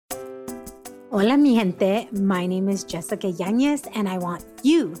Hola, mi gente. My name is Jessica Yanez, and I want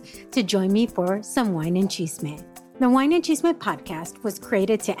you to join me for some Wine and Chisme. The Wine and Chisme podcast was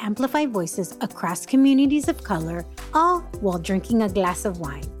created to amplify voices across communities of color, all while drinking a glass of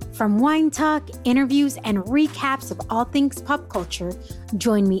wine. From wine talk, interviews, and recaps of all things pop culture,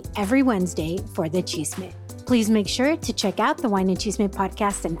 join me every Wednesday for the Chisme. Please make sure to check out the Wine and Chisme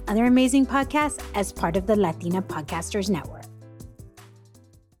podcast and other amazing podcasts as part of the Latina Podcasters Network.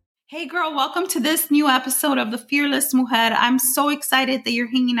 Hey girl, welcome to this new episode of The Fearless Mujer. I'm so excited that you're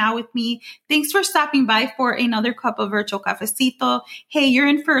hanging out with me. Thanks for stopping by for another cup of virtual cafecito. Hey, you're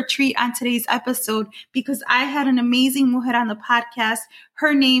in for a treat on today's episode because I had an amazing mujer on the podcast.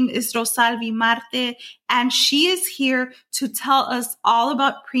 Her name is Rossalvi Marte, and she is here to tell us all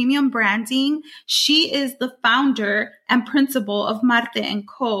about premium branding. She is the founder and principal of Marte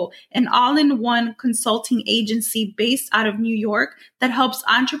Co, an all-in-one consulting agency based out of New York that helps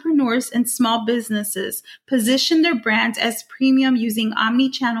entrepreneurs and small businesses position their brands as premium using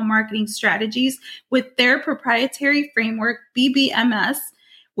omni-channel marketing strategies with their proprietary framework, BBMS,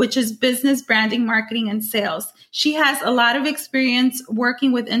 which is business branding, marketing, and sales. She has a lot of experience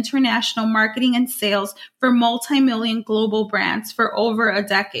working with international marketing and sales for multi-million global brands for over a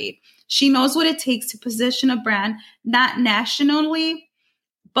decade. She knows what it takes to position a brand, not nationally,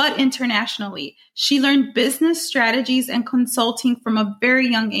 but internationally. She learned business strategies and consulting from a very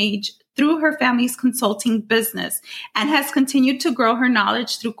young age through her family's consulting business and has continued to grow her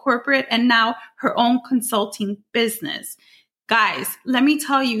knowledge through corporate and now her own consulting business. Guys, let me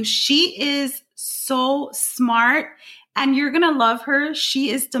tell you, she is so smart and you're going to love her. She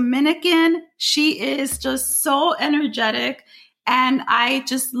is Dominican. She is just so energetic. And I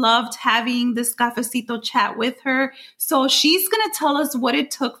just loved having this cafecito chat with her. So she's going to tell us what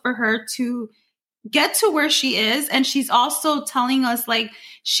it took for her to get to where she is. And she's also telling us like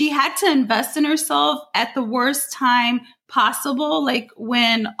she had to invest in herself at the worst time possible, like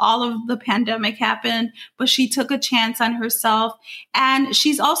when all of the pandemic happened, but she took a chance on herself. And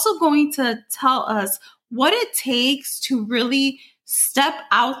she's also going to tell us what it takes to really step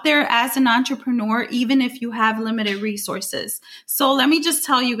out there as an entrepreneur, even if you have limited resources. So let me just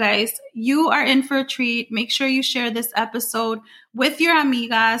tell you guys, you are in for a treat. Make sure you share this episode with your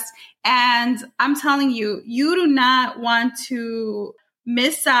amigas. And I'm telling you, you do not want to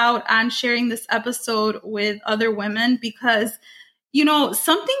miss out on sharing this episode with other women because, you know,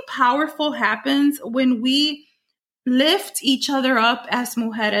 something powerful happens when we lift each other up as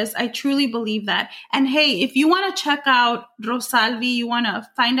mujeres. I truly believe that. And hey, if you want to check out Rossalvi, you want to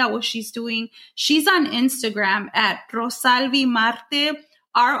find out what she's doing, she's on Instagram at Rossalvi Marte,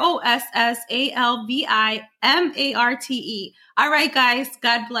 ROSSALVIMARTE. All right, guys,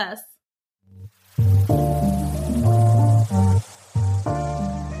 God bless.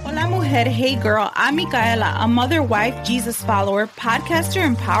 Hey girl, I'm Micaela, a mother, wife, Jesus follower, podcaster,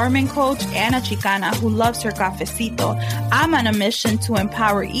 empowerment coach, and a Chicana who loves her cafecito. I'm on a mission to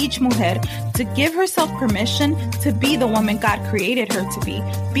empower each mujer to give herself permission to be the woman God created her to be.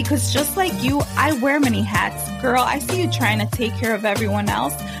 Because just like you, I wear many hats. Girl, I see you trying to take care of everyone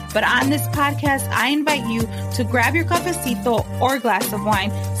else. But on this podcast, I invite you to grab your cafecito or glass of wine,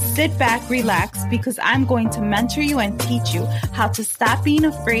 sit back, relax, because I'm going to mentor you and teach you how to stop being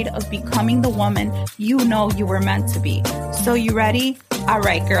afraid of becoming the woman you know you were meant to be. So you ready? All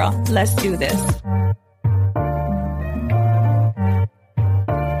right, girl, let's do this.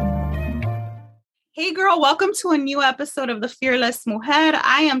 Hey girl, welcome to a new episode of The Fearless Mujer.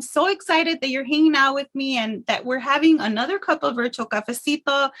 I am so excited that you're hanging out with me and that we're having another cup of virtual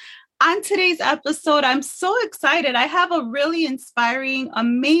cafecito. On today's episode, I'm so excited. I have a really inspiring,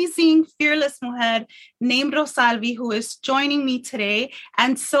 amazing, fearless mujer named Rossalvi who is joining me today.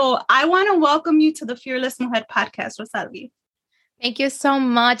 And so I want to welcome you to the Fearless Mujer podcast, Rossalvi. Thank you so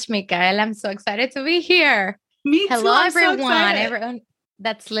much, Mikael. I'm so excited to be here. Me too. Hello, I'm everyone. so excited. Everyone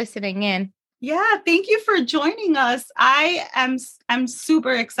that's listening in. Yeah, thank you for joining us. I'm super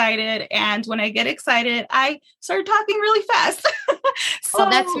excited. And when I get excited, I start talking really fast. So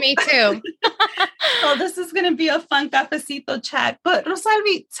that's me too. So this is going to be a fun cafecito chat. But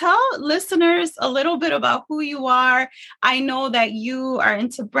Rossalvi, tell listeners a little bit about who you are. I know that you are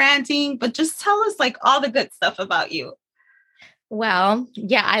into branding, but just tell us like all the good stuff about you. Well,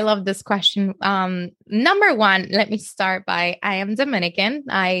 yeah, I love this question. Number one, let me start by, I am Dominican.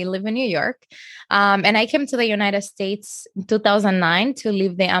 I live in New York. And I came to the United States in 2009 to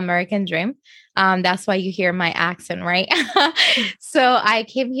live the American dream. That's why you hear my accent, right? So I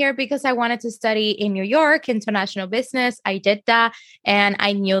came here because I wanted to study in New York, international business. I did that. And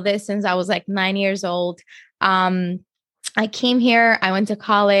I knew this since I was like 9 years old. I came here, I went to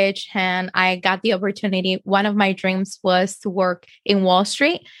college, and I got the opportunity. One of my dreams was to work in Wall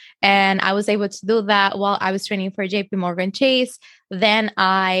Street. And I was able to do that while I was training for JP Morgan Chase. Then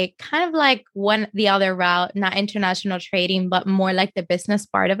I kind of like went the other route, not international trading, but more like the business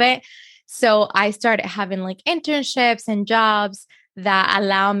part of it. So I started having like internships and jobs that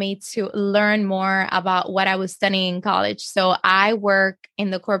allow me to learn more about what I was studying in college. So I work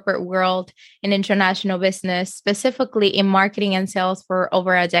in the corporate world in international business, specifically in marketing and sales for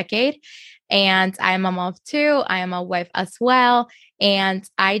over a decade. And I am a mom of two. I am a wife as well. And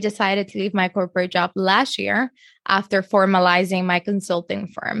I decided to leave my corporate job last year after formalizing my consulting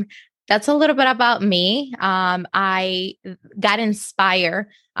firm. That's a little bit about me. I got inspired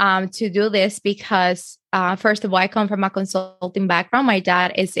to do this because, first of all, I come from a consulting background. My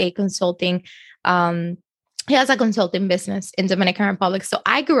dad is a consulting, he has a consulting business in Dominican Republic. So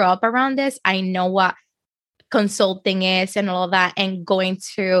I grew up around this. I know what consulting is and all of that, and going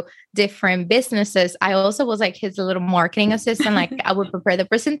to different businesses. I also was like his little marketing assistant. Like I would prepare the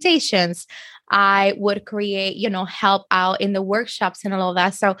presentations. I would create, help out in the workshops and all of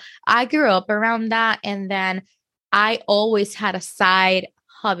that. So I grew up around that. And then I always had a side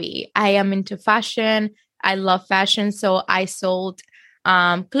hobby. I am into fashion. I love fashion. So I sold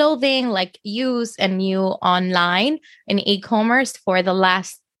clothing like used and new online in e-commerce for the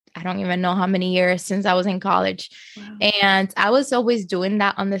last, I don't even know how many years since I was in college. Wow. And I was always doing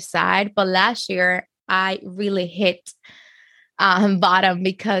that on the side. But last year, I really hit bottom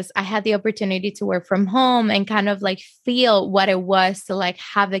because I had the opportunity to work from home and kind of like feel what it was to like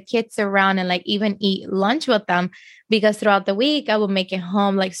have the kids around and like even eat lunch with them. Because throughout the week, I would make it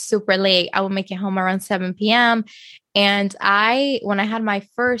home like super late. I would make it home around 7 p.m. And when I had my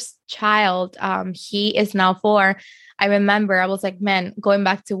first child, he is now 4. I remember I was like, man, going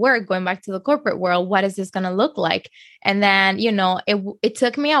back to work, going back to the corporate world, what is this going to look like? And then, it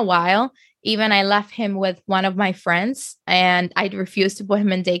took me a while. Even I left him with one of my friends and I refused to put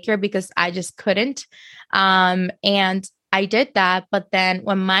him in daycare because I just couldn't. And I did that. But then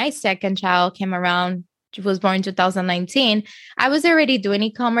when my second child came around, she was born in 2019, I was already doing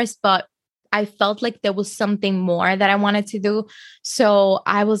e-commerce, but I felt like there was something more that I wanted to do. So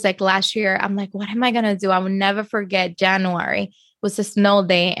I was like, last year, I'm like, what am I going to do? I will never forget January was a snow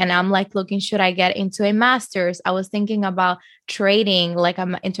day. And I'm like, looking, should I get into a master's? I was thinking about trading, like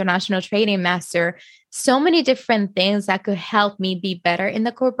I'm an international trading master. So many different things that could help me be better in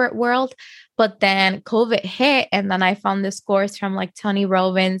the corporate world. But then COVID hit. And then I found this course from like Tony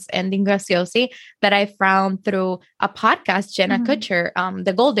Robbins and Dean Graziosi that I found through a podcast, Jenna Kutcher,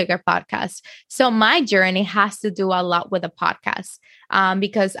 the Gold Digger podcast. So my journey has to do a lot with a podcast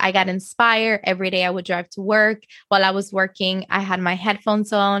because I got inspired. Every day I would drive to work. While I was working, I had my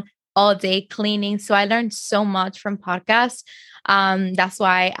headphones on all day cleaning. So I learned so much from podcasts. That's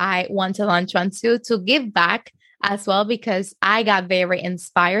why I want to launch one too, to give back as well, because I got very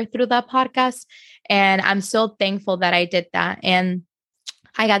inspired through that podcast. And I'm so thankful that I did that. And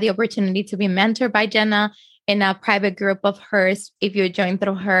I got the opportunity to be mentored by Jenna in a private group of hers, if you join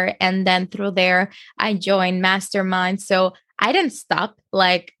through her. And then through there, I joined Mastermind. So I didn't stop.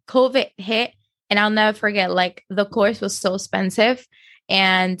 Like COVID hit, and I'll never forget, like the course was so expensive.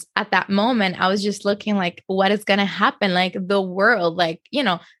 And at that moment, I was just looking like, what is going to happen? Like the world, like,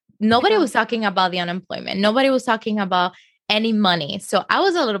 nobody was talking about the unemployment. Nobody was talking about any money. So I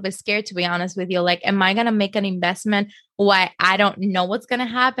was a little bit scared, to be honest with you. Like, am I going to make an investment? Why? I don't know what's going to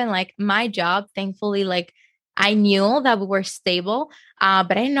happen. Like my job, thankfully, like I knew that we were stable,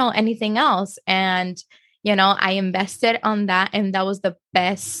 but I didn't know anything else. And, I invested on that. And that was the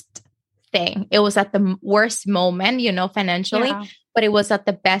best thing. It was at the worst moment, financially, but it was at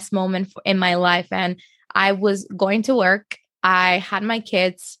the best moment in my life. And I was going to work. I had my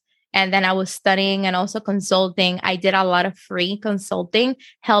kids. And then I was studying and also consulting. I did a lot of free consulting,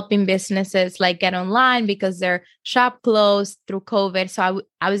 helping businesses like get online because their shop closed through COVID. So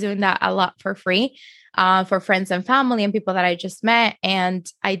I was doing that a lot for free for friends and family and people that I just met. And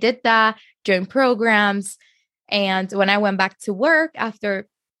I did that during programs. And when I went back to work after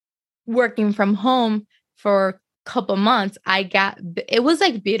working from home for a couple months, it was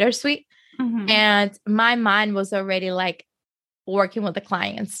like bittersweet. And my mind was already like, working with the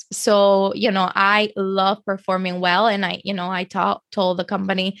clients. So, I love performing well. And I told the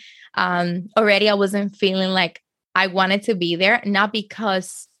company already I wasn't feeling like I wanted to be there, not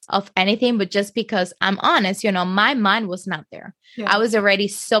because of anything, but just because I'm honest, my mind was not there. Yeah. I was already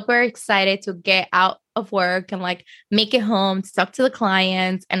super excited to get out of work and like make it home, to talk to the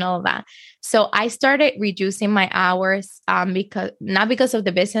clients and all of that. So I started reducing my hours because not because of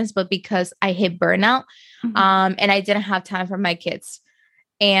the business, but because I hit burnout and I didn't have time for my kids.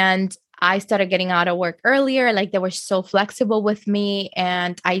 And I started getting out of work earlier. Like they were so flexible with me,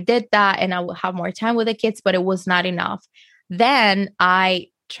 and I did that, and I would have more time with the kids, but it was not enough. Then I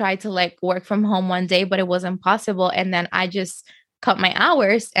tried to like work from home one day, but it wasn't possible. And then I just cut my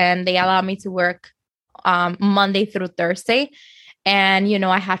hours, and they allowed me to work Monday through Thursday. And,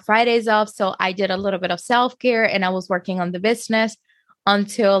 I had Fridays off. So I did a little bit of self-care, and I was working on the business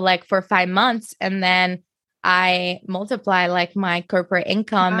until like for 5 months. And then I multiply like my corporate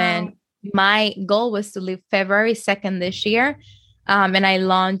income. Wow. And my goal was to leave February 2nd this year. And I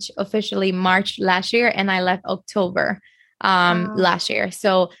launched officially March last year, and I left October last year.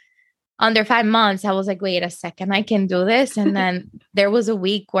 So under 5 months, I was like, wait a second, I can do this. And then there was a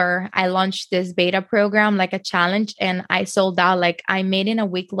week where I launched this beta program, like a challenge, and I sold out. Like I made in a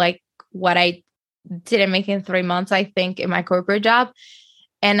week, like what I didn't make in 3 months, I think, in my corporate job.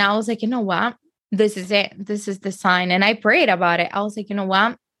 And I was like, you know what? This is it. This is the sign. And I prayed about it. I was like, you know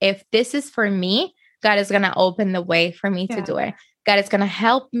what? If this is for me, God is going to open the way for me to do it. God is going to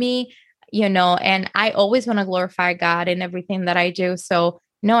help me, and I always want to glorify God in everything that I do. So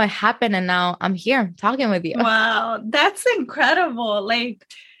no, it happened. And now I'm here talking with you. Wow. That's incredible. Like,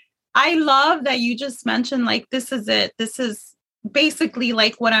 I love that you just mentioned, like, this is it. This is basically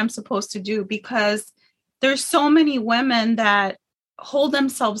like what I'm supposed to do, because there's so many women that hold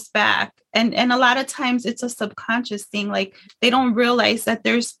themselves back. And a lot of times it's a subconscious thing. Like they don't realize that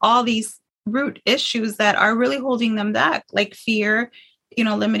there's all these root issues that are really holding them back, like fear,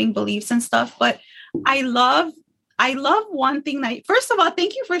 limiting beliefs and stuff. But I love one thing that, first of all,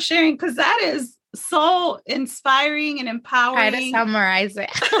 thank you for sharing, because that is so inspiring and empowering. Try to summarize it.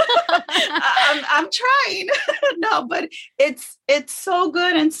 I'm trying. No, but it's so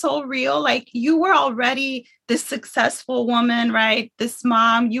good and so real. Like you were already this successful woman, right? This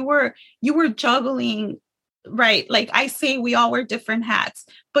mom, you were juggling, right? Like I say, we all wear different hats,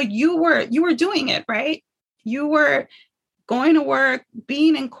 but you were doing it, right? You were going to work,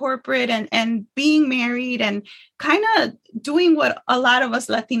 being in corporate and being married and kind of doing what a lot of us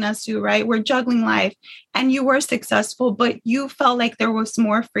Latinas do, right? We're juggling life, and you were successful, but you felt like there was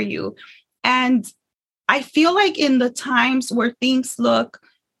more for you. And I feel like in the times where things look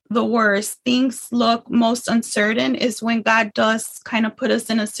the worst, things look most uncertain, is when God does kind of put us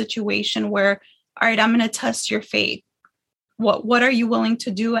in a situation where, all right, I'm going to test your faith. What are you willing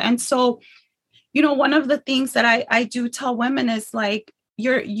to do? And so, one of the things that I do tell women is like,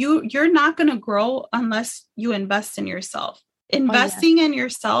 you're not going to grow unless you invest in yourself. Investing in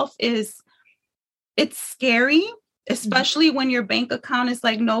yourself it's scary, especially when your bank account is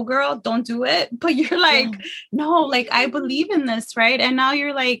like, no, girl, don't do it. But you're like, no, like I believe in this, right? And now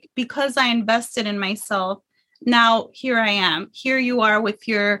you're like, because I invested in myself, now here I am. Here you are with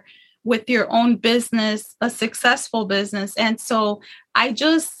your own business, a successful business. And so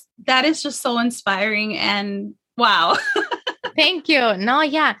that is just so inspiring, and wow. Thank you. No,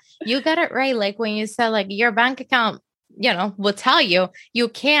 yeah, you got it right. Like when you said like your bank account, will tell you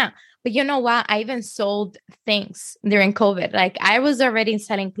can't. But you know what? I even sold things during COVID. Like I was already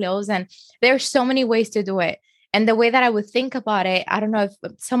selling clothes, and there's so many ways to do it. And the way that I would think about it, I don't know if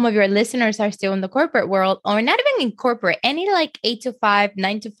some of your listeners are still in the corporate world, or not even in corporate, any like 8 to 5,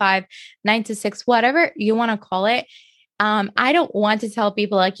 9 to 5, 9 to 6, whatever you want to call it. I don't want to tell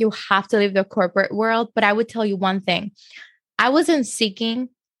people like you have to leave the corporate world, but I would tell you one thing. I wasn't seeking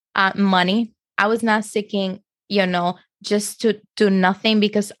money. I was not seeking, just to do nothing,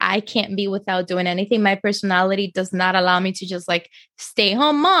 because I can't be without doing anything. My personality does not allow me to just like stay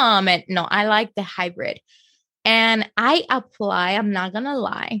home mom. And no, I like the hybrid. And I apply, I'm not going to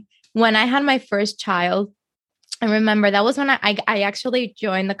lie. When I had my first child, I remember that was when I actually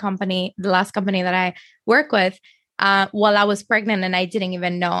joined the last company that I work with. While I was pregnant, and I didn't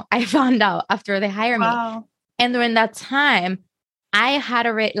even know. I found out after they hired me. And during that time, I had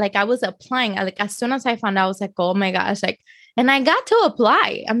already, like, I was applying. Like, as soon as I found out, I was like, oh my gosh, like, and I got to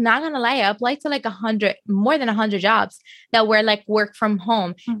apply. I'm not going to lie. I applied to like more than 100 jobs that were like work from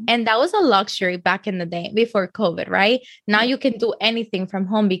home. Mm-hmm. And that was a luxury back in the day before COVID, right? Now you can do anything from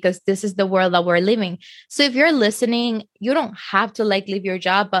home because this is the world that we're living. So if you're listening, you don't have to like leave your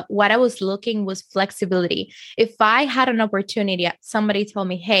job. But what I was looking was flexibility. If I had an opportunity, somebody told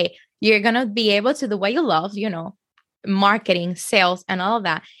me, hey, you're going to be able to do what you love, marketing, sales, and all of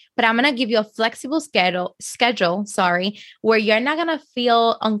that. But I'm going to give you a flexible schedule, where you're not going to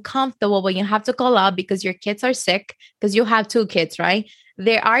feel uncomfortable when you have to call out because your kids are sick, because you have 2 kids, right?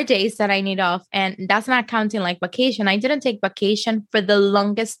 There are days that I need off, and that's not counting like vacation. I didn't take vacation for the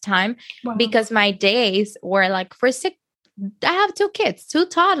longest time because my days were like for sick. I have 2 kids, 2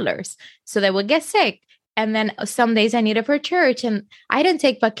 toddlers, so they would get sick. And then some days I needed for church, and I didn't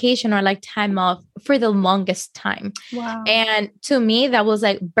take vacation or like time off for the longest time. Wow. And to me, that was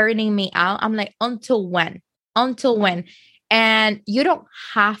like burning me out. I'm like, until when? Until when? And you don't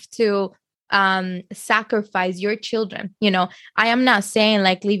have to sacrifice your children. I am not saying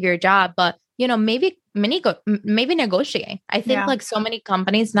like leave your job, but maybe negotiate. I think like so many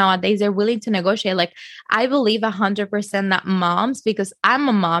companies nowadays, they're willing to negotiate. Like I believe 100% that moms, because I'm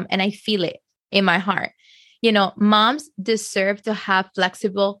a mom and I feel it in my heart, moms deserve to have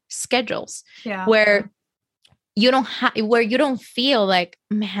flexible schedules where you don't feel like,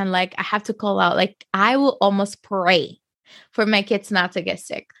 man, like I have to call out. Like I will almost pray for my kids not to get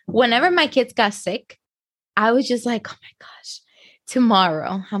sick. Whenever my kids got sick, I was just like, oh my gosh,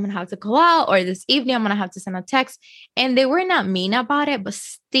 tomorrow I'm going to have to call out, or this evening I'm going to have to send a text. And they were not mean about it, but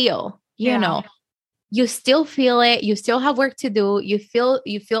still, you still feel it. You still have work to do. You feel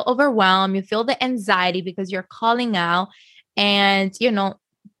overwhelmed. You feel the anxiety because you're calling out, and,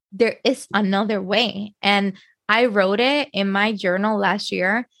 there is another way. And I wrote it in my journal last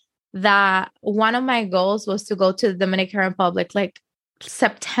year that one of my goals was to go to the Dominican Republic, like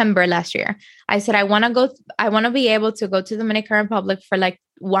September last year. I said, I want to be able to go to the Dominican Republic for like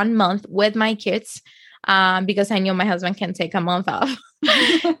 1 month with my kids, because I knew my husband can take a month off.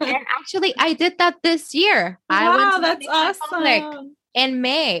 And actually I did that this year. I went to that's awesome. In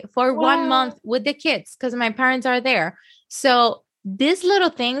May for 1 month with the kids, because my parents are there. So these little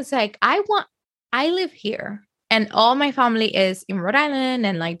things, like I live here, and all my family is in Rhode Island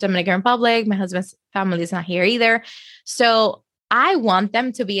and like Dominican Republic. My husband's family is not here either. So I want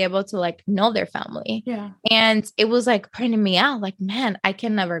them to be able to like know their family. Yeah. And it was like putting me out like, man, I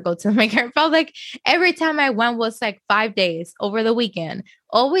can never go to Dominican Republic. Every time I went was like 5 days over the weekend,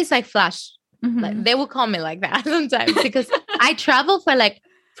 always like flash. Like, they would call me like that sometimes because I travel for like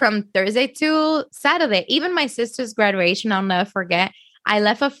from Thursday to Saturday. Even my sister's graduation, I'll never forget. I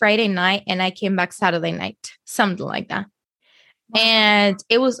left a Friday night and I came back Saturday night, something like that. Wow. And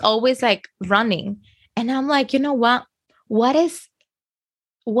it was always like running. And I'm like, you know what? What is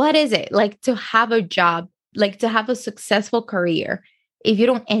it like to have a job, like to have a successful career, if you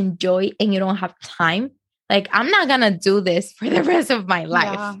don't enjoy and you don't have time? Like, I'm not going to do this for the rest of my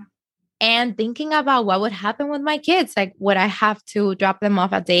life. Yeah. And thinking about what would happen with my kids, like would I have to drop them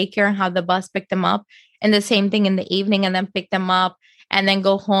off at daycare and have the bus pick them up, and the same thing in the evening, and then pick them up and then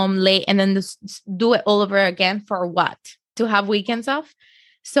go home late and then just do it all over again for what? To have weekends off?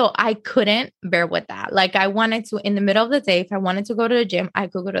 So I couldn't bear with that. Like I wanted to, in the middle of the day, if I wanted to go to the gym, I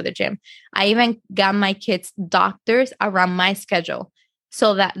could go to the gym. I even got my kids' doctors around my schedule,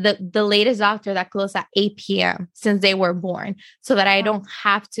 so that the latest doctor that closed at 8 p.m. since they were born, so that I don't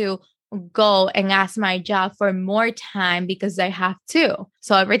have to go and ask my job for more time because I have to.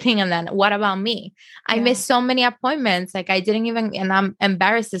 So everything. And then what about me? I missed so many appointments. Like I didn't even, and I'm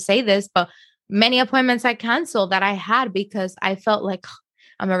embarrassed to say this, but many appointments I canceled that I had because I felt like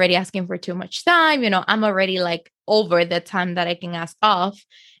I'm already asking for too much time. I'm already like over the time that I can ask off.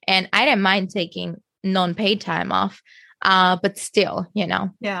 And I didn't mind taking non-paid time off. But still,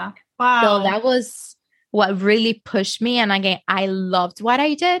 Yeah. Wow. So that was what really pushed me. And again, I loved what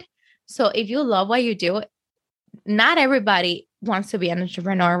I did. So if you love what you do, not everybody wants to be an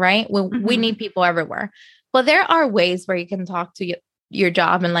entrepreneur, right? We need people everywhere. But there are ways where you can talk to your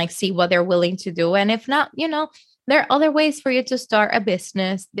job and like see what they're willing to do. And if not, there are other ways for you to start a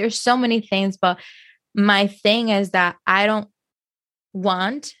business. There's so many things. But my thing is that I don't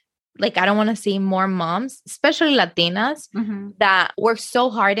want to see more moms, especially Latinas, that work so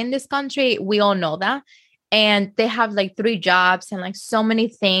hard in this country. We all know that. And they have like 3 jobs and like so many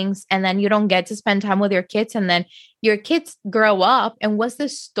things. And then you don't get to spend time with your kids. And then your kids grow up. And what's the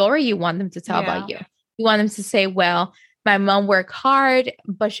story you want them to tell about you? You want them to say, well, my mom worked hard,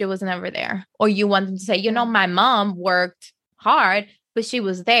 but she was never there. Or you want them to say, my mom worked hard, but she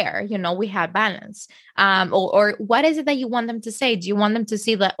was there. We had balance. Or what is it that you want them to say? Do you want them to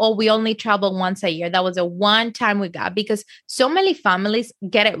see that, we only travel once a year? That was a one time we got, because so many families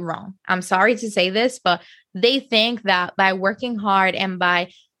get it wrong. I'm sorry to say this, but they think that by working hard and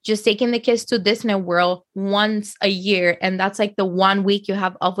by just taking the kids to Disney World once a year, and that's like the 1 week you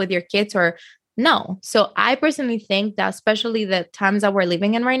have off with your kids, or no. So I personally think that, especially the times that we're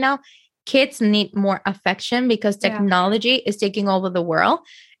living in right now, kids need more affection because technology is taking over the world,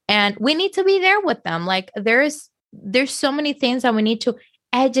 and we need to be there with them. Like there's so many things that we need to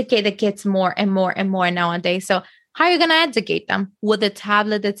educate the kids more and more and more nowadays. So how are you going to educate them? With the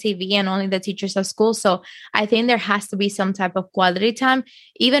tablet, the TV, and only the teachers at school? So I think there has to be some type of quality time.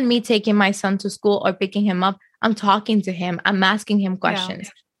 Even me taking my son to school or picking him up, I'm talking to him. I'm asking him questions.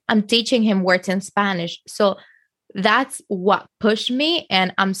 Yeah. I'm teaching him words in Spanish. So that's what pushed me.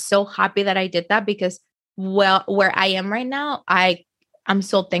 And I'm so happy that I did that because, well, where I am right now, I'm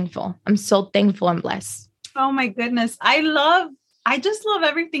so thankful. I'm so thankful and blessed. Oh my goodness. I just love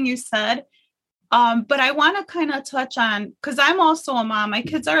everything you said. But I want to kind of touch on, because I'm also a mom. My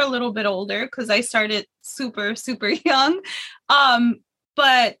kids are a little bit older because I started super, super young.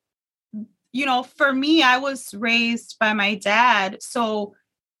 But, you know, for me, I was raised by my dad. So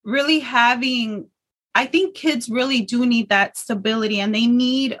really I think kids really do need that stability, and they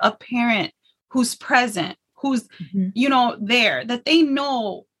need a parent who's present, who's, you know, there, that they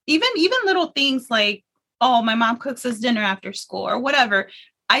know, even little things like, oh, my mom cooks us dinner after school or whatever.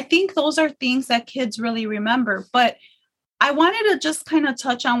 I think those are things that kids really remember. But I wanted to just kind of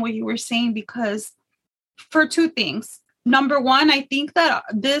touch on what you were saying, because for two things. Number one, I think that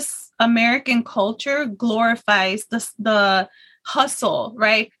this American culture glorifies the hustle,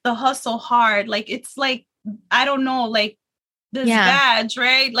 right? The hustle hard. Like, it's like, I don't know, like this badge,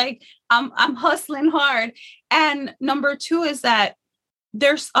 right? Like I'm hustling hard. And number two is that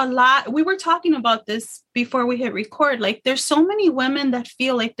there's a lot, we were talking about this before we hit record, like there's so many women that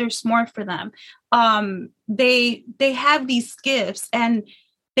feel like there's more for them. They have these gifts and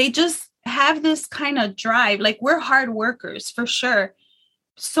they just have this kind of drive. Like, we're hard workers for sure.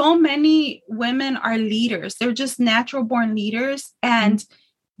 So many women are leaders. They're just natural born leaders, and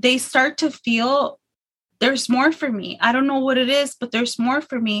they start to feel there's more for me. I don't know what it is, but there's more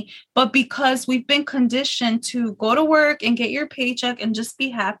for me. But because we've been conditioned to go to work and get your paycheck and just be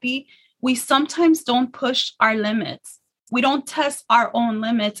happy, we sometimes don't push our limits. We don't test our own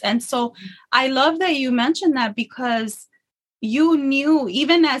limits. And so I love that you mentioned that, because you knew,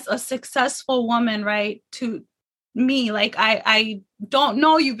 even as a successful woman, right, to me, like I don't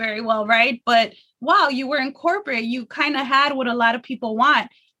know you very well, right? But wow, you were in corporate. You kind of had what a lot of people want.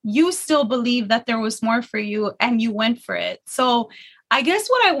 You still believe that there was more for you, and you went for it. So I guess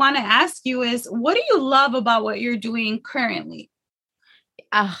what I want to ask you is, what do you love about what you're doing currently?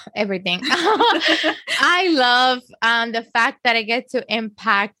 Everything. I love the fact that I get to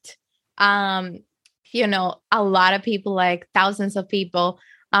impact, you know, a lot of people, like thousands of people.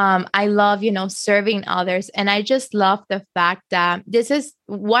 I love, you know, serving others. And I just love the fact that this is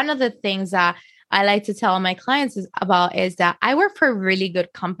one of the things that I like to tell my clients is that I work for really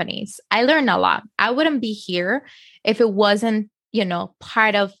good companies. I learn a lot. I wouldn't be here if it wasn't, you know,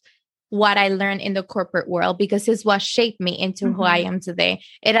 part of what I learned in the corporate world, because it's what shaped me into who I am today.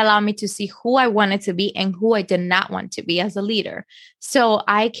 It allowed me to see who I wanted to be and who I did not want to be as a leader. So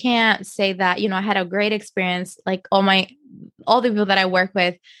I can't say that, you know, I had a great experience. Like all the people that I work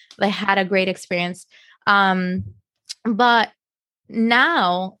with, they had a great experience. But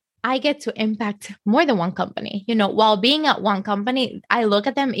now I get to impact more than one company. You know, while being at one company, I look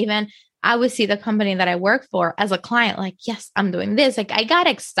at them, even I would see the company that I work for as a client, like, yes, I'm doing this. Like, I got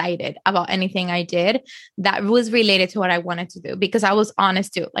excited about anything I did that was related to what I wanted to do, because I was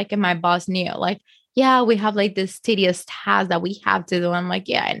honest too. Like, and my boss knew, like, yeah, we have like this tedious task that we have to do. I'm like,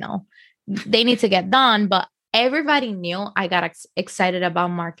 yeah, I know they need to get done, but everybody knew I got excited about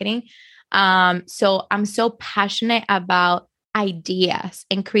marketing. So I'm so passionate about ideas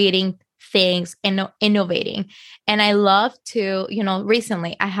and creating things and innovating. And I love to, you know,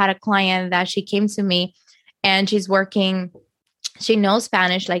 recently I had a client that she came to me and she knows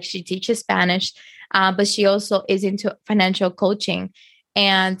Spanish, like she teaches Spanish, but she also is into financial coaching.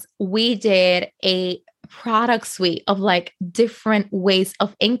 And we did a product suite of like different ways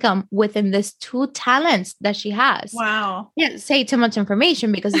of income within this 2 talents that she has. Wow. Can't say too much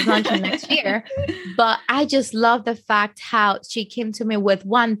information because it's launching next year, but I just love the fact how she came to me with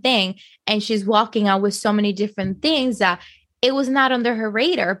one thing and she's walking out with so many different things that it was not under her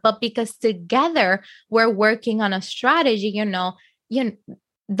radar, but because together we're working on a strategy, you know,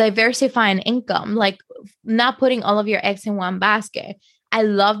 diversifying income, like not putting all of your eggs in one basket. I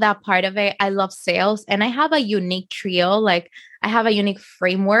love that part of it. I love sales, and I have a unique trio. Like I have a unique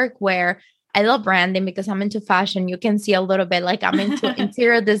framework where I love branding because I'm into fashion. You can see a little bit like I'm into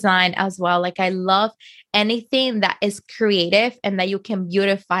interior design as well. Like I love anything that is creative and that you can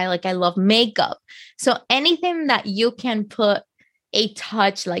beautify. Like I love makeup. So anything that you can put a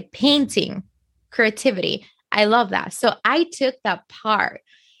touch, like painting, creativity, I love that. So I took that part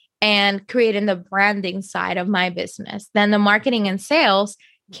and creating the branding side of my business. Then the marketing and sales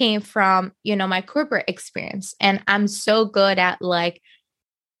came from, my corporate experience. And I'm so good at like,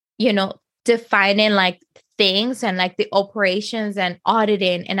 defining like things and like the operations and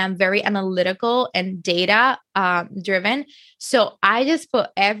auditing. And I'm very analytical and data driven. So I just put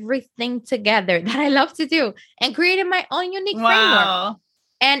everything together that I love to do and created my own unique framework.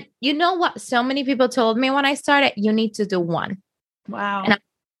 And you know what? So many people told me when I started, you need to do one. Wow. And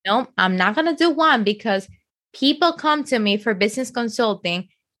no, I'm not going to do one because people come to me for business consulting.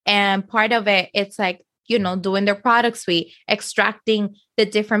 And part of it, it's like, doing their product suite, extracting the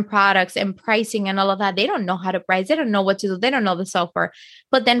different products and pricing and all of that. They don't know how to price. They don't know what to do. They don't know the software.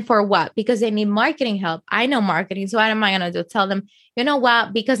 But then for what? Because they need marketing help. I know marketing. So what am I going to do? Tell them, you know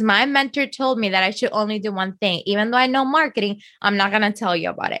what? Because my mentor told me that I should only do one thing. Even though I know marketing, I'm not going to tell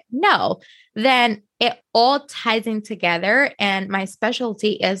you about it. No. Then it all ties in together. And my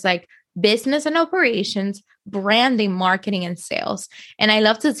specialty is like business and operations, branding, marketing, and sales. And I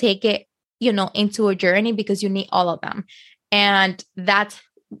love to take it into a journey because you need all of them. And that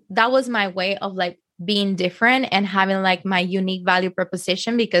was my way of like being different and having like my unique value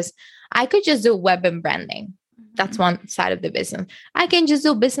proposition, because I could just do web and branding. That's one side of the business. I can just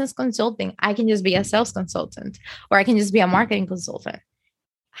do business consulting. I can just be a sales consultant, or I can just be a marketing consultant.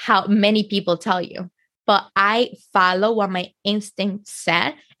 How many people tell you, but I follow what my instinct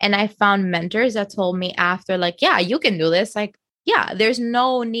said. And I found mentors that told me after like, yeah, you can do this. Like, yeah, there's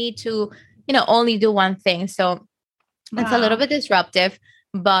no need to only do one thing. So it's a little bit disruptive,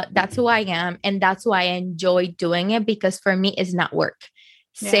 but that's who I am. And that's why I enjoy doing it, because for me, it's not work.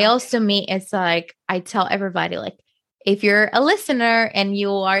 Yeah. Sales to me, it's like, I tell everybody, like, if you're a listener and you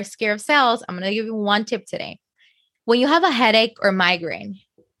are scared of sales, I'm going to give you one tip today. When you have a headache or migraine,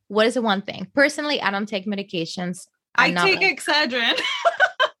 what is the one thing? Personally, I don't take medications. I take Excedrin.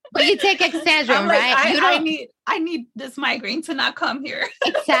 But you take Excedrin, right? I need this migraine to not come here.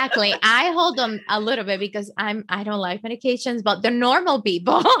 Exactly. I hold them a little bit because I don't like medications, but the normal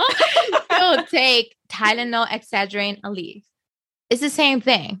people will take Tylenol, Excedrin, and leave. It's the same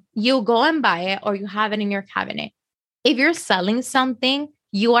thing. You go and buy it, or you have it in your cabinet. If you're selling something,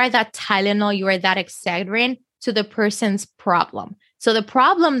 you are that Tylenol, you are that Excedrin to the person's problem. So the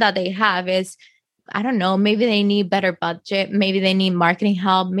problem that they have is, I don't know, maybe they need better budget. Maybe they need marketing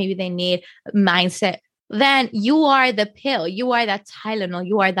help. Maybe they need mindset. Then you are the pill. You are that Tylenol.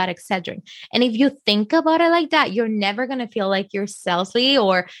 You are that Excedrin. And if you think about it like that, you're never going to feel like you're salesy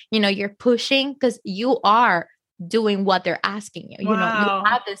or, you're pushing, because you are doing what they're asking you. Wow. You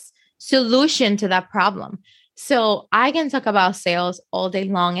have this solution to that problem. So I can talk about sales all day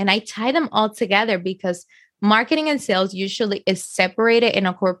long, and I tie them all together because marketing and sales usually is separated in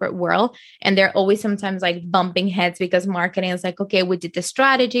a corporate world. And they're always sometimes like bumping heads, because marketing is like, okay, we did the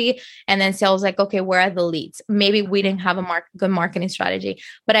strategy. And then sales like, okay, where are the leads? Maybe we didn't have a good marketing strategy,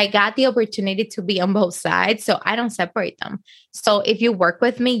 but I got the opportunity to be on both sides. So I don't separate them. So if you work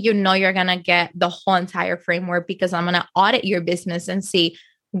with me, you're going to get the whole entire framework, because I'm going to audit your business and see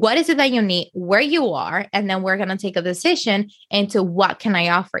what is it that you need, where you are, and then we're going to take a decision into what can I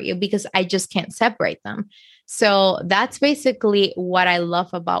offer you, because I just can't separate them. So that's basically what I love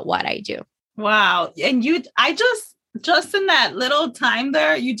about what I do. Wow. And I just in that little time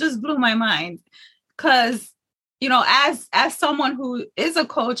there, you just blew my mind. Cause, as someone who is a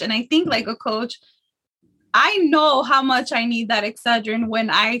coach, and I think like a coach, I know how much I need that Excedrin when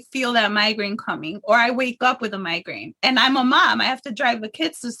I feel that migraine coming, or I wake up with a migraine. And I'm a mom. I have to drive the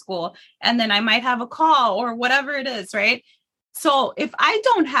kids to school, and then I might have a call or whatever it is, right? So if I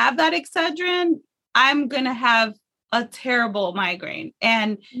don't have that Excedrin, I'm going to have a terrible migraine.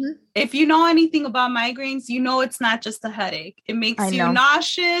 And if you know anything about migraines, it's not just a headache. It makes you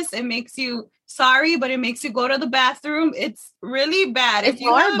nauseous. It makes you but it makes you go to the bathroom. It's really bad. It's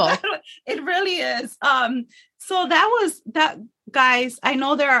horrible. It really is. So that was that, guys. I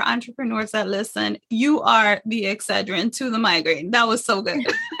know there are entrepreneurs that listen. You are the Excedrin to the migraine. That was so good.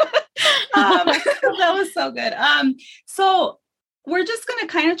 That was so good. So we're just going to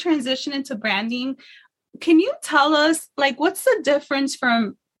kind of transition into branding. Can you tell us, like, what's the difference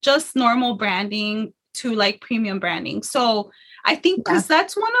from just normal branding to like premium branding? So I think because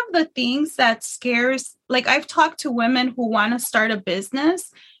that's one of the things that scares, like I've talked to women who want to start a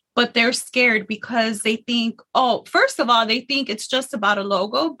business, but they're scared because they think, first of all, they think it's just about a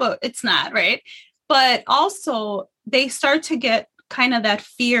logo, but it's not, right? But also they start to get kind of that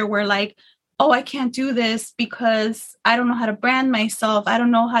fear where like, I can't do this because I don't know how to brand myself. I don't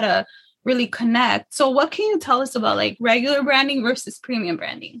know how to really connect. So what can you tell us about like regular branding versus premium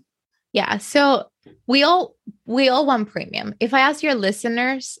branding? Yeah. So we all want premium. If I ask your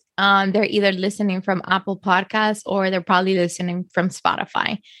listeners, They're either listening from Apple Podcasts or they're probably listening from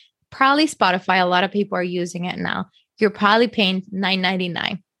Spotify. Probably Spotify. A lot of people are using it now. You're probably paying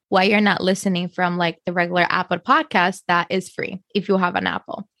 $9.99. Why you're not listening from like the regular Apple podcast that is free if you have an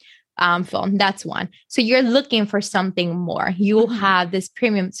Apple phone. That's one. So you're looking for something more. You have this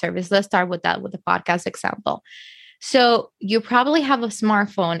premium service. Let's start with that with the podcast example. So you probably have a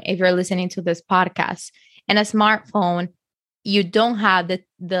smartphone if you're listening to this podcast, and a smartphone. You don't have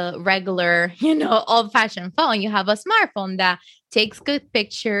the regular, old fashioned phone. You have a smartphone that takes good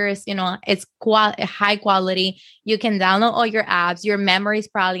pictures. It's high quality. You can download all your apps. Your memory is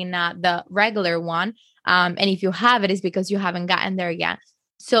probably not the regular one. And if you have it, it's because you haven't gotten there yet.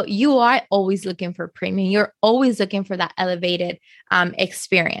 So you are always looking for premium. You're always looking for that elevated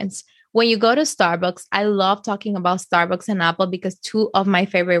experience. When you go to Starbucks, I love talking about Starbucks and Apple because two of my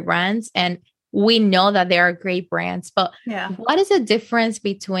favorite brands, and we know that they are great brands, but what is the difference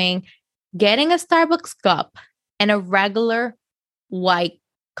between getting a Starbucks cup and a regular white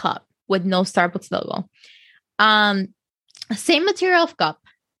cup with no Starbucks logo? Same material of cup,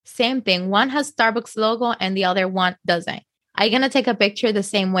 same thing. One has Starbucks logo and the other one doesn't. Are you going to take a picture the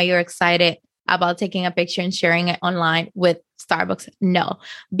same way you're excited about taking a picture and sharing it online with Starbucks? No,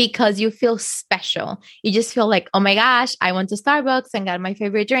 because you feel special. You just feel like, oh my gosh, I went to Starbucks and got my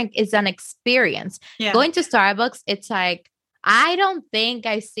favorite drink. It's an experience. Going to Starbucks, it's like, I don't think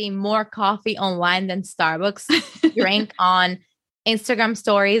I see more coffee online than Starbucks drink on Instagram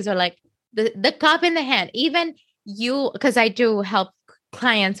stories or like the cup in the hand. Even you, because I do help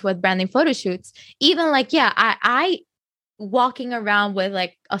clients with branding photo shoots, even like, I walking around with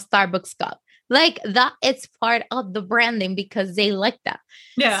like a Starbucks cup. Like that, it's part of the branding because they like that.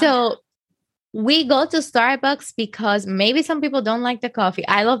 Yeah. So we go to Starbucks because maybe some people don't like the coffee.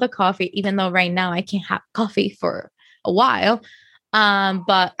 I love the coffee, even though right now I can't have coffee for a while.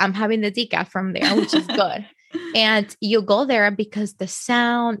 But I'm having the decaf from there, which is good. And you go there because the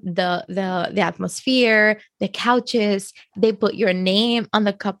sound, the atmosphere, the couches, they put your name on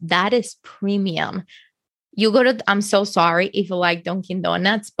the cup. That is premium. You go to, I'm so sorry if you like Dunkin'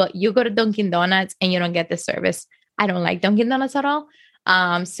 Donuts, but you go to Dunkin' Donuts and you don't get the service. I don't like Dunkin' Donuts at all.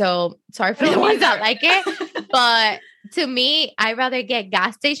 So sorry for the ones that like it. But to me, I'd rather get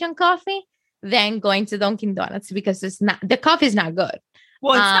gas station coffee than going to Dunkin' Donuts because the coffee is not good.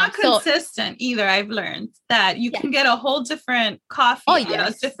 Well, it's not consistent either. I've learned that you can get a whole different coffee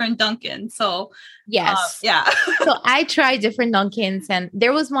at a different Dunkin'. So yes. So I tried different Dunkins and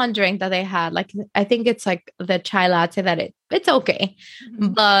there was one drink that they had, like, I think it's like the chai latte that it's okay,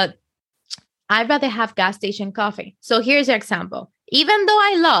 but I'd rather have gas station coffee. So here's your example. Even though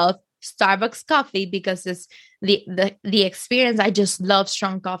I love Starbucks coffee because it's the experience, I just love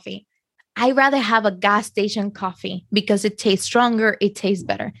strong coffee. I'd rather have a gas station coffee because it tastes stronger. It tastes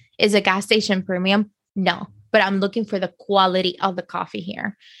better. Is a gas station premium? No, but I'm looking for the quality of the coffee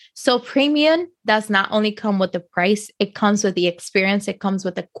here. So premium does not only come with the price, it comes with the experience. It comes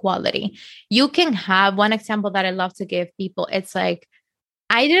with the quality. You can have one example that I love to give people. It's like,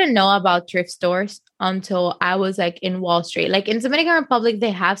 I didn't know about thrift stores until I was like in Wall Street. Like in Dominican Republic,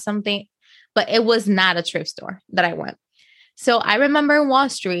 they have something, but it was not a thrift store that I went. So I remember in Wall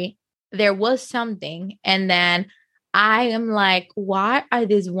Street, there was something. And then I am like, why are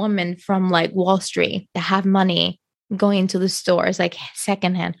these women from like Wall Street that have money going to the stores, like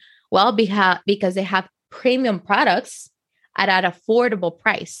secondhand? Well, because they have premium products at an affordable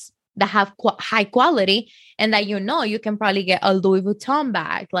price that have high quality and that, you can probably get a Louis Vuitton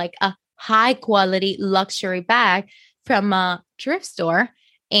bag, like a high quality luxury bag from a thrift store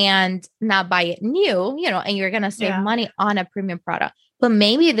and not buy it new, and you're going to save money on a premium product. But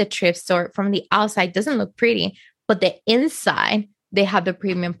maybe the thrift store from the outside doesn't look pretty, but the inside, they have the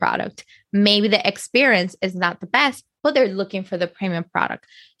premium product. Maybe the experience is not the best, but they're looking for the premium product.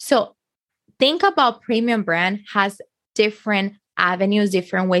 So think about premium brand has different avenues,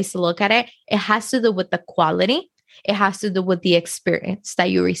 different ways to look at it. It has to do with the quality. It has to do with the experience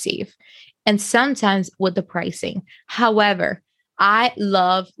that you receive. And sometimes with the pricing. However, I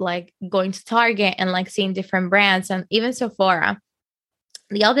love like going to Target and like seeing different brands and even Sephora.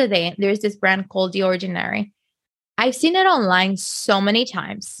 The other day, there's this brand called The Ordinary. I've seen it online so many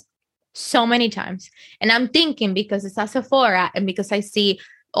times. And I'm thinking because it's a Sephora and because I see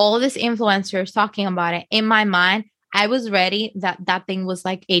all these influencers talking about it, in my mind, I was ready that thing was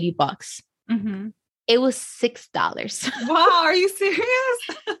like $80. It was $6. Wow, are you serious?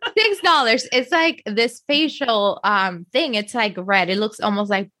 $6. It's like this facial thing. It's like red. It looks almost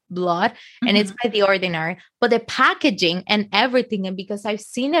like blood and it's by The Ordinary. But the packaging and everything, and because I've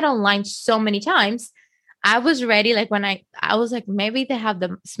seen it online so many times, I was ready. Like when I was like, maybe they have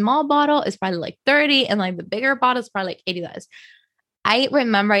the small bottle, it's probably like 30, and like the bigger bottle is probably like $80. I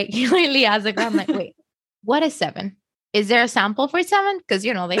remember I clearly asked the girl, I'm like, wait, what is 7? Is there a sample for 7? Because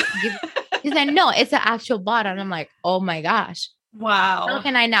they give. He said, no, it's an actual bottle. And I'm like, oh my gosh. Wow. How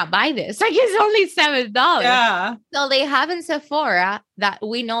can I not buy this? Like it's only $7. Yeah. So they have in Sephora that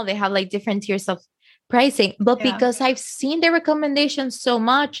we know they have like different tiers of pricing, but because I've seen the recommendations so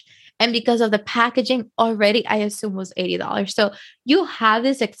much and because of the packaging already, I assume was $80. So you have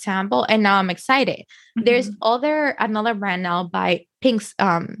this example and now I'm excited. Mm-hmm. There's another brand now by Pink's,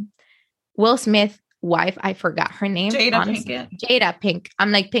 Will Smith wife. I forgot her name. Jada Pink.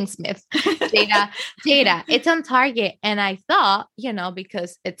 I'm like Pink Smith. Jada. It's on Target. And I thought,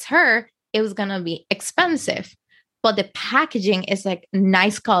 because it's her, it was going to be expensive. But the packaging is like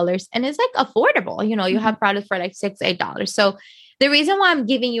nice colors and it's like affordable. You have products for like $6, $8. So the reason why I'm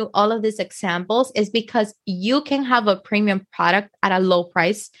giving you all of these examples is because you can have a premium product at a low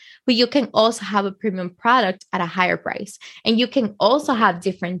price, but you can also have a premium product at a higher price. And you can also have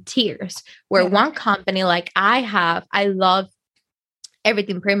different tiers where one company like I love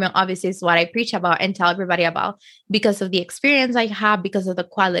everything premium, obviously is what I preach about and tell everybody about because of the experience I have, because of the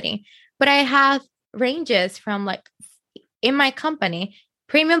quality. But I have ranges from like in my company,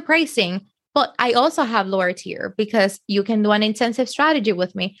 premium pricing, but I also have lower tier because you can do an intensive strategy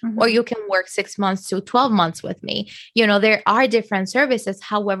with me, or you can work 6 months to 12 months with me. There are different services.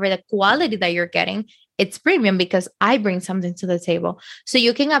 However, the quality that you're getting, it's premium because I bring something to the table. So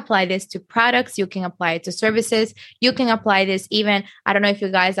you can apply this to products. You can apply it to services. You can apply this even, I don't know if you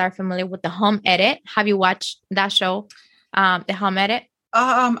guys are familiar with the Home Edit. Have you watched that show, the Home Edit?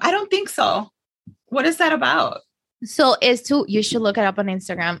 I don't think so. What is that about? So you should look it up on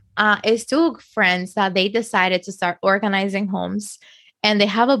Instagram. It's 2 friends that they decided to start organizing homes, and they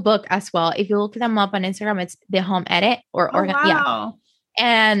have a book as well. If you look them up on Instagram, it's the Home Edit wow.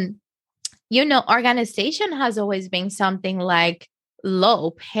 And organization has always been something like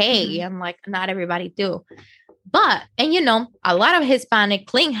low pay and like not everybody do. But, and a lot of Hispanic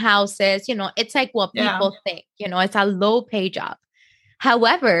clean houses, it's like what people think, it's a low pay job.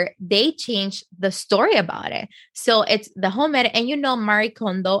 However, they changed the story about it. So it's the Home Edit, and Marie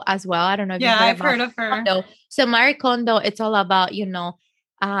Kondo as well. I don't know if I've heard of her. Kondo. So Marie Kondo, it's all about,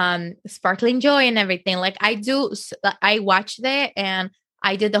 sparkling joy and everything. Like I watched it and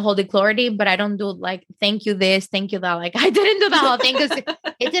I did the whole decluttering, but I don't do like, thank you this, thank you that. Like I didn't do the whole thing because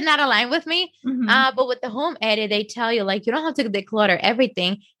it did not align with me. But with the Home Edit, they tell you like, you don't have to declutter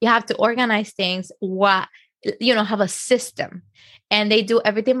everything. You have to organize things, have a system. And they do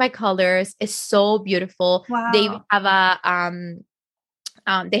everything by colors. It's so beautiful. Wow. They have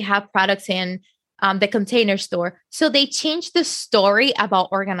they have products in the Container Store. So they changed the story about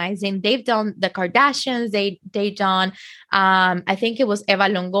organizing. They've done the Kardashians. They done I think it was Eva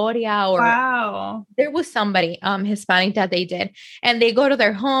Longoria, or there was somebody Hispanic that they did, and they go to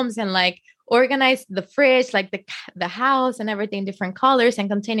their homes and like organize the fridge, like the house and everything, different colors and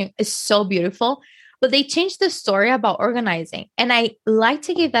containing. It's so beautiful. But they changed the story about organizing. And I like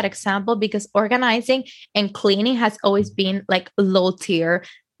to give that example because organizing and cleaning has always been like low tier,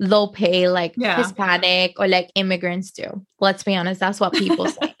 low pay, like Hispanic or like immigrants do. Let's be honest. That's what people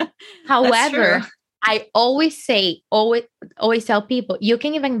say. However, I always tell people, you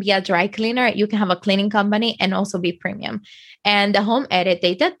can even be a dry cleaner. You can have a cleaning company and also be premium. And the Home Edit,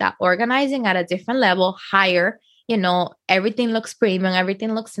 they did that, organizing at a different level, higher. Everything looks premium,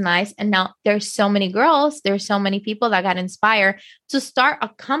 everything looks nice. And now there's so many girls, there's so many people that got inspired to start a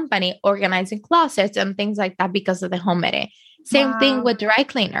company organizing closets and things like that because of the Home Edit. Same thing with dry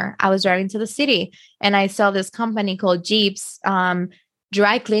cleaner. I was driving to the city and I saw this company called Jeeps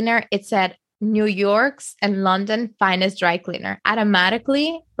dry cleaner. It said New York's and London finest dry cleaner.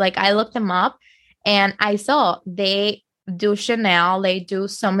 Automatically, like I looked them up and I saw they do Chanel, they do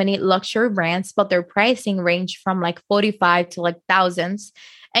so many luxury brands, but their pricing range from like 45 to like thousands.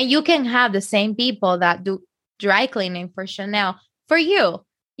 And you can have the same people that do dry cleaning for Chanel for you,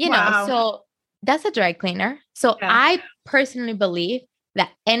 know, so that's a dry cleaner. So I personally believe that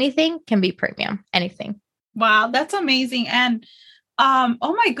anything can be premium, anything. Wow. That's amazing. And,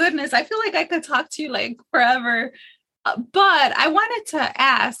 oh my goodness, I feel like I could talk to you like forever, but I wanted to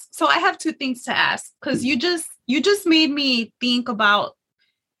ask, so I have 2 things to ask, because you just made me think about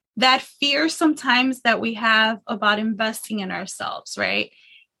that fear sometimes that we have about investing in ourselves, right?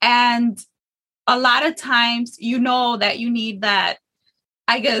 And a lot of times, that you need that,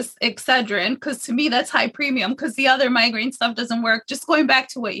 I guess, Excedrin, because to me, that's high premium because the other migraine stuff doesn't work. Just going back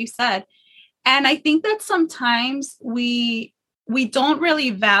to what you said. And I think that sometimes we we don't really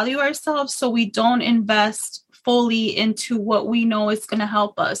value ourselves, so we don't invest fully into what we know is going to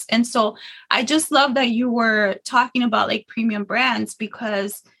help us. And so I just love that you were talking about like premium brands,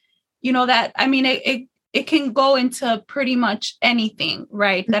 because that, I mean, it can go into pretty much anything,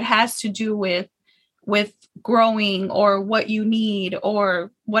 right? That has to do with growing, or what you need,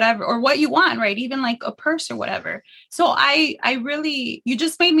 or whatever, or what you want, right? Even like a purse or whatever. So I really, you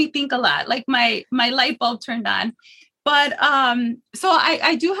just made me think a lot, like my light bulb turned on. But so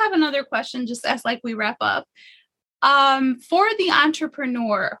I do have another question, just as like we wrap up. For the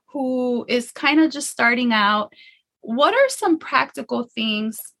entrepreneur who is kind of just starting out, what are some practical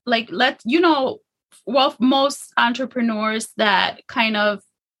things, like, well, most entrepreneurs that kind of,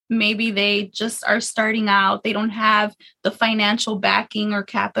 maybe they just are starting out, they don't have the financial backing or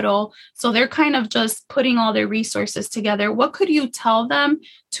capital, so they're kind of just putting all their resources together. What could you tell them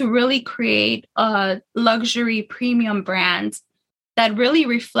to really create a luxury premium brand that really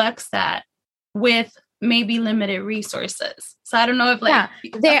reflects that with maybe limited resources? So I don't know if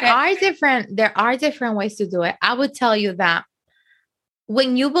there are different ways to do it. I would tell you that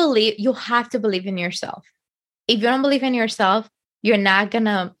when you believe, you have to believe in yourself. If you don't believe in yourself,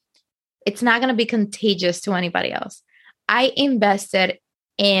 it's not going to be contagious to anybody else. I invested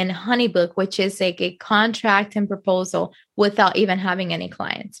in Honeybook, which is like a contract and proposal without even having any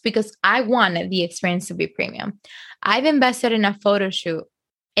clients, because I wanted the experience to be premium. I've invested in a photo shoot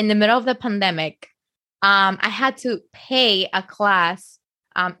in the middle of the pandemic. I had to pay a class.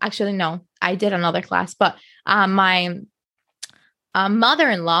 Actually, no, I did another class, but my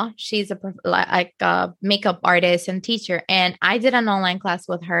mother-in-law, she's a makeup artist and teacher. And I did an online class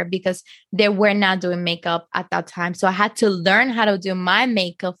with her because they were not doing makeup at that time. So I had to learn how to do my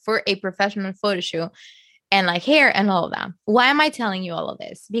makeup for a professional photo shoot, and like hair and all of that. Why am I telling you all of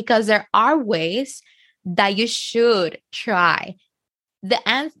this? Because there are ways that you should try.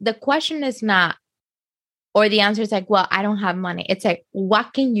 The question is not, or the answer is like, well, I don't have money. It's like,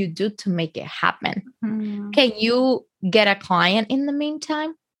 what can you do to make it happen? Mm-hmm. Can you get a client in the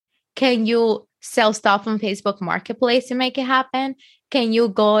meantime? Can you sell stuff on Facebook Marketplace to make it happen? Can you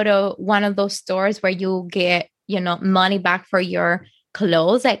go to one of those stores where you get, money back for your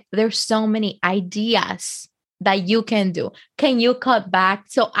clothes? Like, there's so many ideas that you can do. Can you cut back?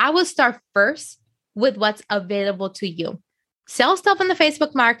 So I will start first with what's available to you. Sell stuff on the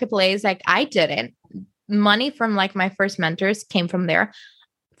Facebook Marketplace. Like I didn't. Money from like my first mentors came from there.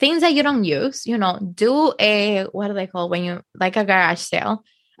 Things that you don't use, do a, what do they call when you like a garage sale?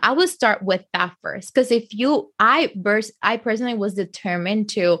 I would start with that first. Because I personally was determined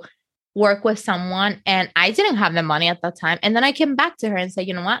to work with someone, and I didn't have the money at that time. And then I came back to her and said,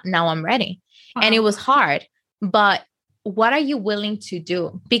 you know what, now I'm ready. Uh-huh. And it was hard, but what are you willing to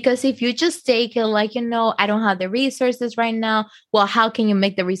do? Because if you just take it like, I don't have the resources right now, well, how can you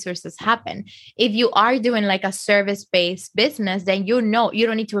make the resources happen? If you are doing like a service-based business, then you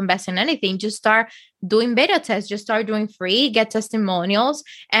don't need to invest in anything. Just start doing beta tests, just start doing free, get testimonials,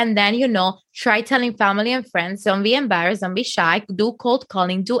 and then, try telling family and friends. Don't be embarrassed, don't be shy, do cold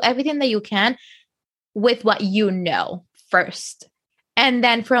calling, do everything that you can with what you know first. And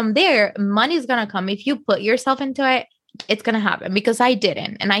then from there, money is going to come. If you put yourself into it, it's going to happen, because I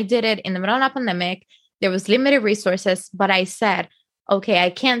didn't. And I did it in the middle of a pandemic. There was limited resources, but I said, okay, I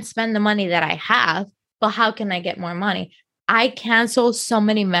can't spend the money that I have, but how can I get more money? I canceled so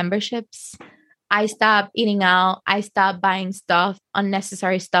many memberships. I stopped eating out. I stopped buying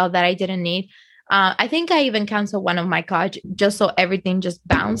unnecessary stuff that I didn't need. I think I even canceled one of my cards just so everything just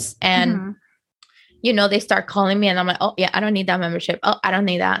bounced. And they start calling me and I'm like, oh yeah, I don't need that membership. Oh, I don't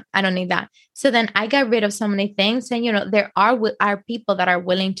need that. I don't need that. So then I got rid of so many things. And, there are people that are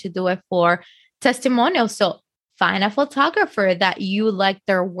willing to do it for testimonials. So find a photographer that you like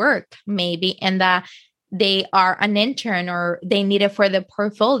their work maybe, and that they are an intern or they need it for the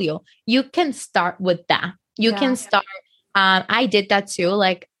portfolio. You can start with that. You can start. I did that too.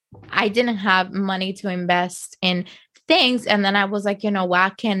 Like, I didn't have money to invest in things. And then I was like,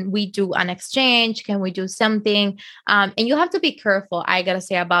 what, can we do an exchange? Can we do something? And you have to be careful, I got to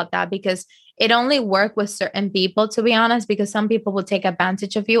say, about that, because it only works with certain people, to be honest, because some people will take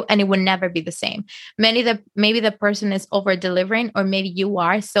advantage of you and it will never be the same. Maybe the person is over delivering, or maybe you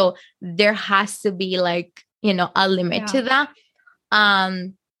are. So there has to be like, a limit to that.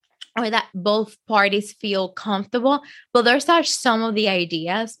 Or that both parties feel comfortable. But those are some of the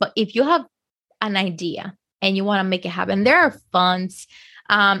ideas. But if you have an idea and you want to make it happen, there are funds.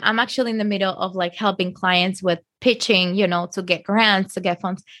 I'm actually in the middle of like helping clients with pitching, to get grants, to get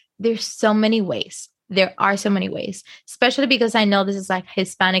funds. There's so many ways. There are so many ways, especially because I know this is like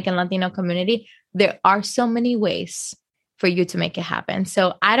Hispanic and Latino community. There are so many ways for you to make it happen.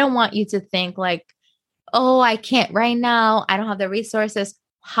 So I don't want you to think like, oh, I can't right now. I don't have the resources.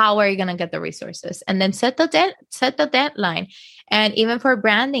 How are you going to get the resources? And then set the deadline. And even for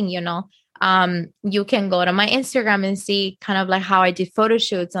branding, you can go to my Instagram and see kind of like how I do photo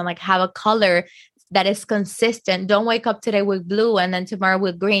shoots and like have a color that is consistent. Don't wake up today with blue and then tomorrow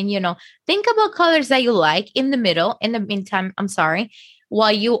with green. Think about colors that you like in the middle. In the meantime,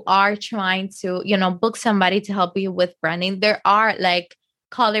 while you are trying to, book somebody to help you with branding, there are like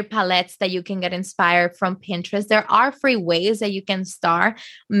color palettes that you can get inspired from Pinterest. There are free ways that you can start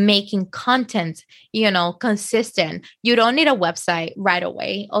making content, consistent. You don't need a website right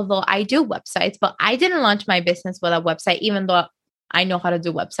away, although I do websites, but I didn't launch my business with a website, even though I know how to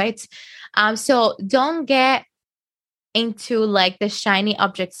do websites. So don't get into like the shiny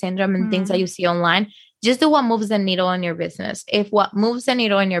object syndrome and things that you see online. Just do what moves the needle in your business. If what moves the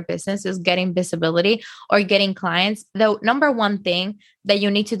needle in your business is getting visibility or getting clients, the number one thing that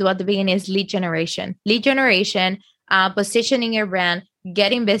you need to do at the beginning is lead generation, positioning your brand,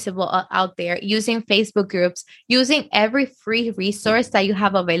 getting visible out there, using Facebook groups, using every free resource that you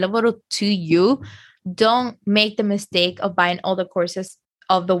have available to you. Don't make the mistake of buying all the courses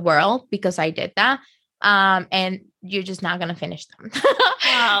of the world, because I did that. And you're just not going to finish them.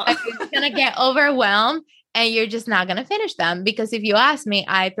 Wow. You're going to get overwhelmed and you're just not going to finish them. Because if you ask me,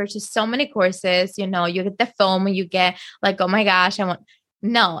 I purchased so many courses, you get the FOMO, you get like, oh my gosh,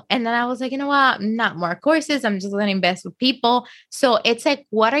 no. And then I was like, you know what? Not more courses. I'm just going to invest with people. So it's like,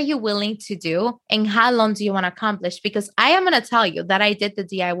 what are you willing to do? And how long do you want to accomplish? Because I am going to tell you that I did the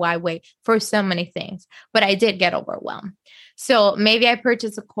DIY way for so many things, but I did get overwhelmed. So maybe I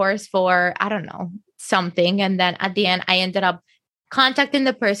purchased a course for, I don't know, something. And then at the end, I ended up contacting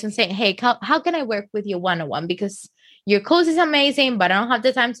the person saying, hey, how can I work with you one-on-one? Because your course is amazing, but I don't have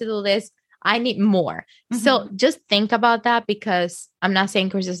the time to do this. I need more. Mm-hmm. So just think about that, because I'm not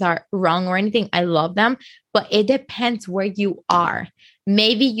saying courses are wrong or anything. I love them, but it depends where you are.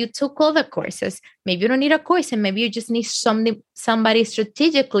 Maybe you took all the courses. Maybe you don't need a course, and maybe you just need somebody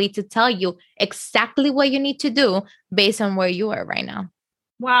strategically to tell you exactly what you need to do based on where you are right now.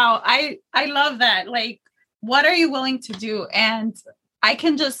 Wow. I love that. Like, what are you willing to do? And I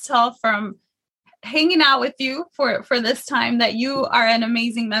can just tell from hanging out with you for this time that you are an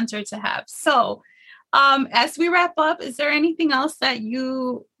amazing mentor to have. So as we wrap up, is there anything else that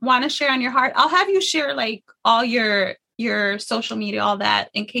you want to share on your heart? I'll have you share like all your social media, all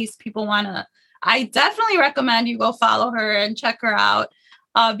that, in case people want to. I definitely recommend you go follow her and check her out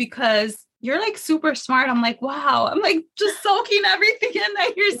because you're like super smart. I'm like, wow. I'm like just soaking everything in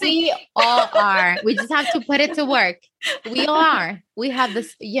that you're saying. We all are. We just have to put it to work. We all are. We have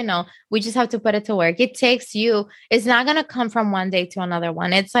this, we just have to put it to work. It takes you. It's not going to come from one day to another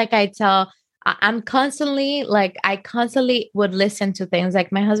one. It's like I constantly would listen to things.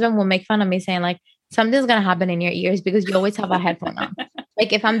 Like my husband will make fun of me saying like, something's going to happen in your ears because you always have a headphone on.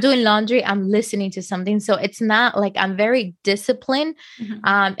 Like if I'm doing laundry, I'm listening to something. So it's not like I'm very disciplined. Mm-hmm.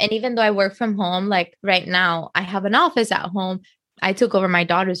 And even though I work from home, like right now I have an office at home. I took over my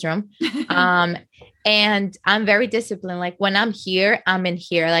daughter's room. And I'm very disciplined. Like when I'm here, I'm in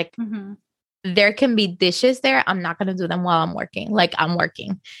here. Like mm-hmm. There can be dishes there. I'm not going to do them while I'm working. Like I'm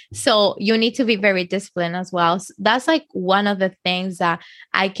working. So you need to be very disciplined as well. So that's like one of the things that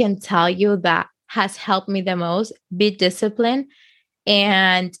I can tell you that has helped me the most. Be disciplined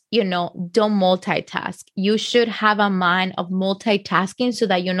and, don't multitask. You should have a mind of multitasking so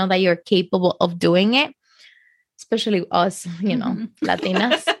that you know that you're capable of doing it, especially us,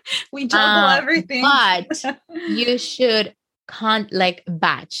 Latinas. We juggle everything. But you should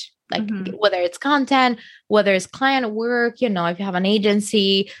batch, mm-hmm. whether it's content, whether it's client work, if you have an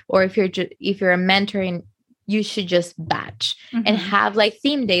agency or if you're mentoring, you should just batch mm-hmm. and have like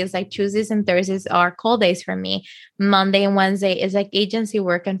theme days. Like Tuesdays and Thursdays are call days for me. Monday and Wednesday is like agency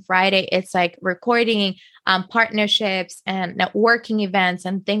work, and Friday it's like recording, partnerships and networking events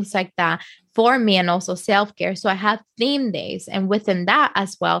and things like that for me, and also self-care. So I have theme days, and within that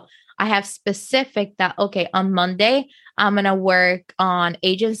as well, I have specific that, okay, on Monday, I'm going to work on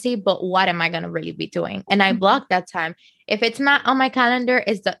agency, but what am I going to really be doing? And I block that time. If it's not on my calendar,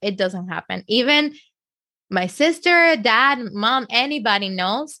 it doesn't happen. Even my sister, dad, mom, anybody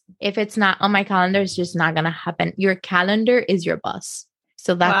knows if it's not on my calendar, it's just not going to happen. Your calendar is your boss.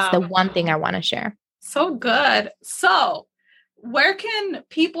 So that's the one thing I want to share. So good. So where can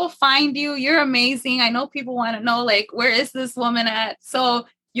people find you? You're amazing. I know people want to know, like, where is this woman at? So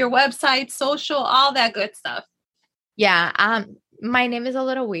your website, social, all that good stuff. Yeah. My name is a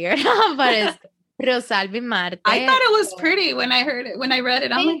little weird, but it's Rossalvi Marte. I thought it was pretty when I heard it, when I read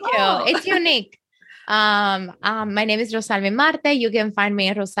it. I'm Thank like, you. oh. It's unique. My name is Rossalvi Marte. You can find me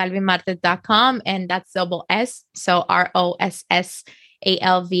at rossalvimarte.com, and that's double S. So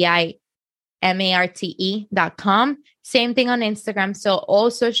ROSSALVIMARTE.com. Same thing on Instagram. So all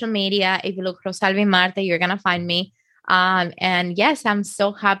social media, if you look Rossalvi Marte, you're going to find me. And yes, I'm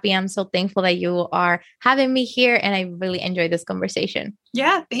so happy. I'm so thankful that you are having me here, and I really enjoyed this conversation.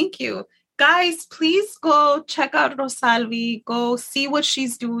 Yeah, thank you. Guys, please go check out Rossalvi. Go see what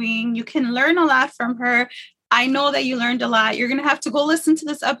she's doing. You can learn a lot from her. I know that you learned a lot. You're going to have to go listen to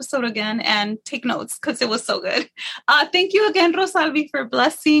this episode again and take notes because it was so good. Thank you again, Rossalvi, for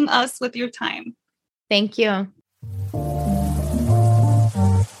blessing us with your time. Thank you.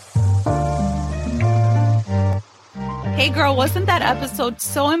 Hey girl, wasn't that episode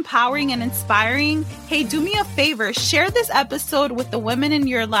so empowering and inspiring? Hey, do me a favor, share this episode with the women in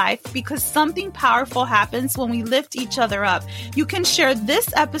your life because something powerful happens when we lift each other up. You can share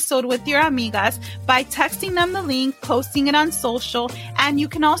this episode with your amigas by texting them the link, posting it on social, and you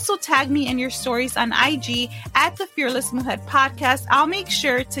can also tag me in your stories on IG at the Fearless Mujer Podcast. I'll make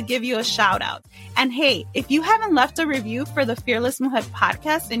sure to give you a shout out. And hey, if you haven't left a review for the Fearless Mujer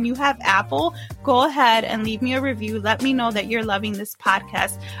Podcast and you have Apple, go ahead and leave me a review. Let me know that you're loving this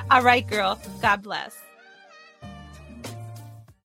podcast. All right, girl. God bless.